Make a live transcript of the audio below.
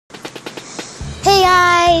Hey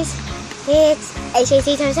guys, it's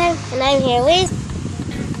HAC27 and I'm here with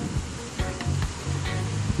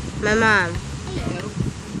my mom. Hello.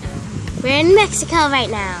 We're in Mexico right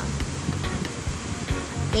now.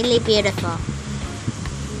 Really beautiful.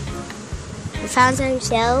 We found some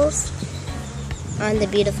shells on the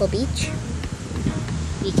beautiful beach.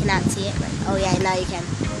 You cannot see it, but oh yeah, now you can.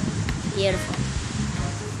 Beautiful.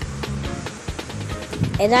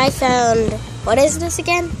 And I found, what is this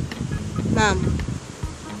again? Mom,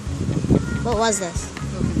 what was this?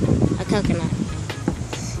 A coconut.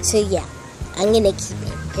 So yeah, I'm gonna keep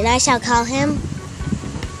it. And I shall call him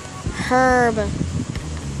Herb.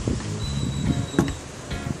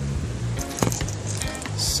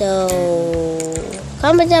 So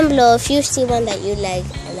comment down below if you see one that you like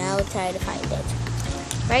and I'll try to find it.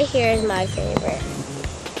 Right here is my favorite.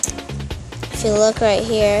 If you look right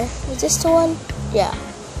here, is this the one? Yeah.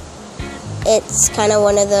 It's kind of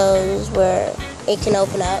one of those where it can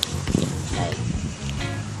open up.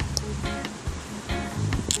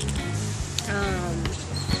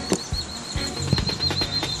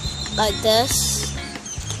 Like this.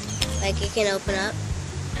 Like it can open up.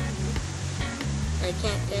 I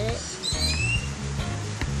can't get it.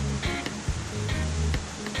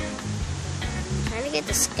 I'm trying to get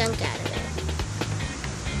the skunk out of it.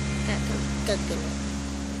 Got some gunk in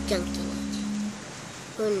it. Gunk in it.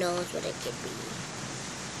 Who knows what it could be?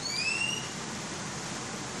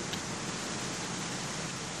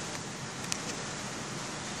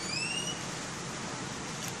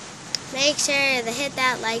 Make sure to hit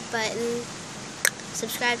that like button.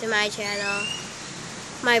 Subscribe to my channel.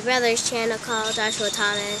 My brother's channel called Joshua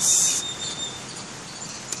Thomas.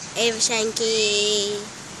 Ava Shanky.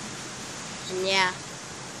 And yeah.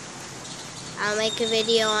 I'll make a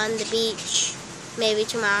video on the beach. Maybe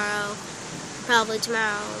tomorrow. Probably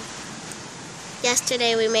tomorrow.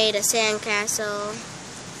 Yesterday we made a sandcastle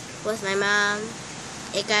with my mom.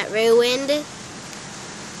 It got ruined.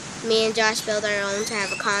 Me and Josh built our own to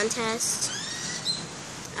have a contest.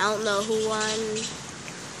 I don't know who won.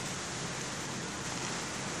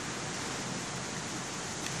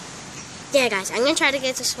 Yeah guys, I'm going to try to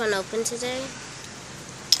get this one open today.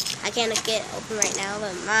 I can't get it open right now,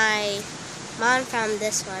 but my mom found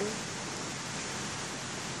this one.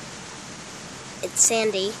 It's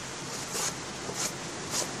sandy.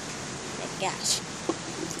 Oh my gosh.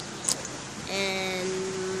 And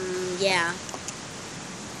yeah.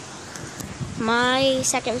 My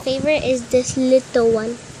second favorite is this little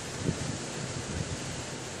one.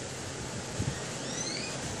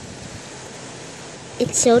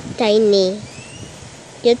 It's so tiny.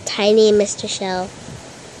 You're tiny, Mr. Shell.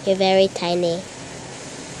 You're very tiny.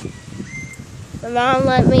 My mom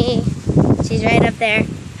let me. She's right up there.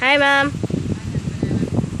 Hi, Mom.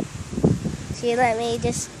 She let me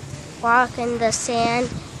just walk in the sand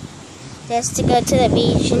just to go to the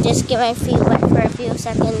beach and just get my feet wet for a few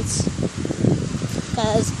seconds.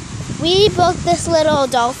 Because we booked this little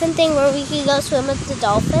dolphin thing where we could go swim with the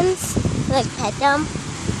dolphins, like pet them.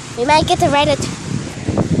 We might get to ride a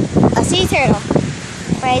sea turtle,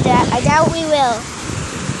 but I doubt we will.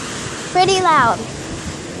 Pretty loud.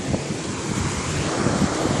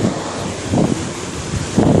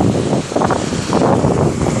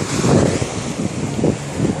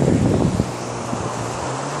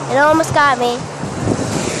 It almost got me.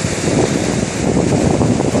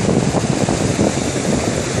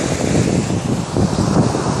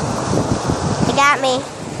 It got me.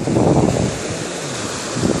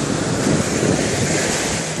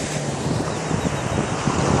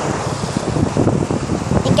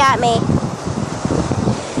 It got me.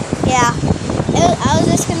 Yeah. I was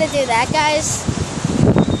just gonna do that, guys.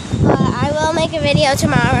 But I will make a video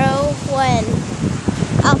tomorrow when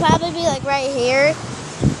I'll probably be like right here.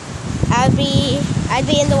 I'd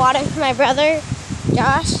be in the water with my brother,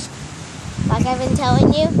 Josh, like I've been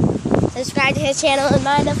telling you. Subscribe to his channel and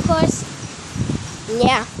mine, of course. And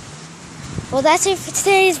yeah. Well, that's it for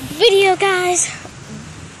today's video, guys.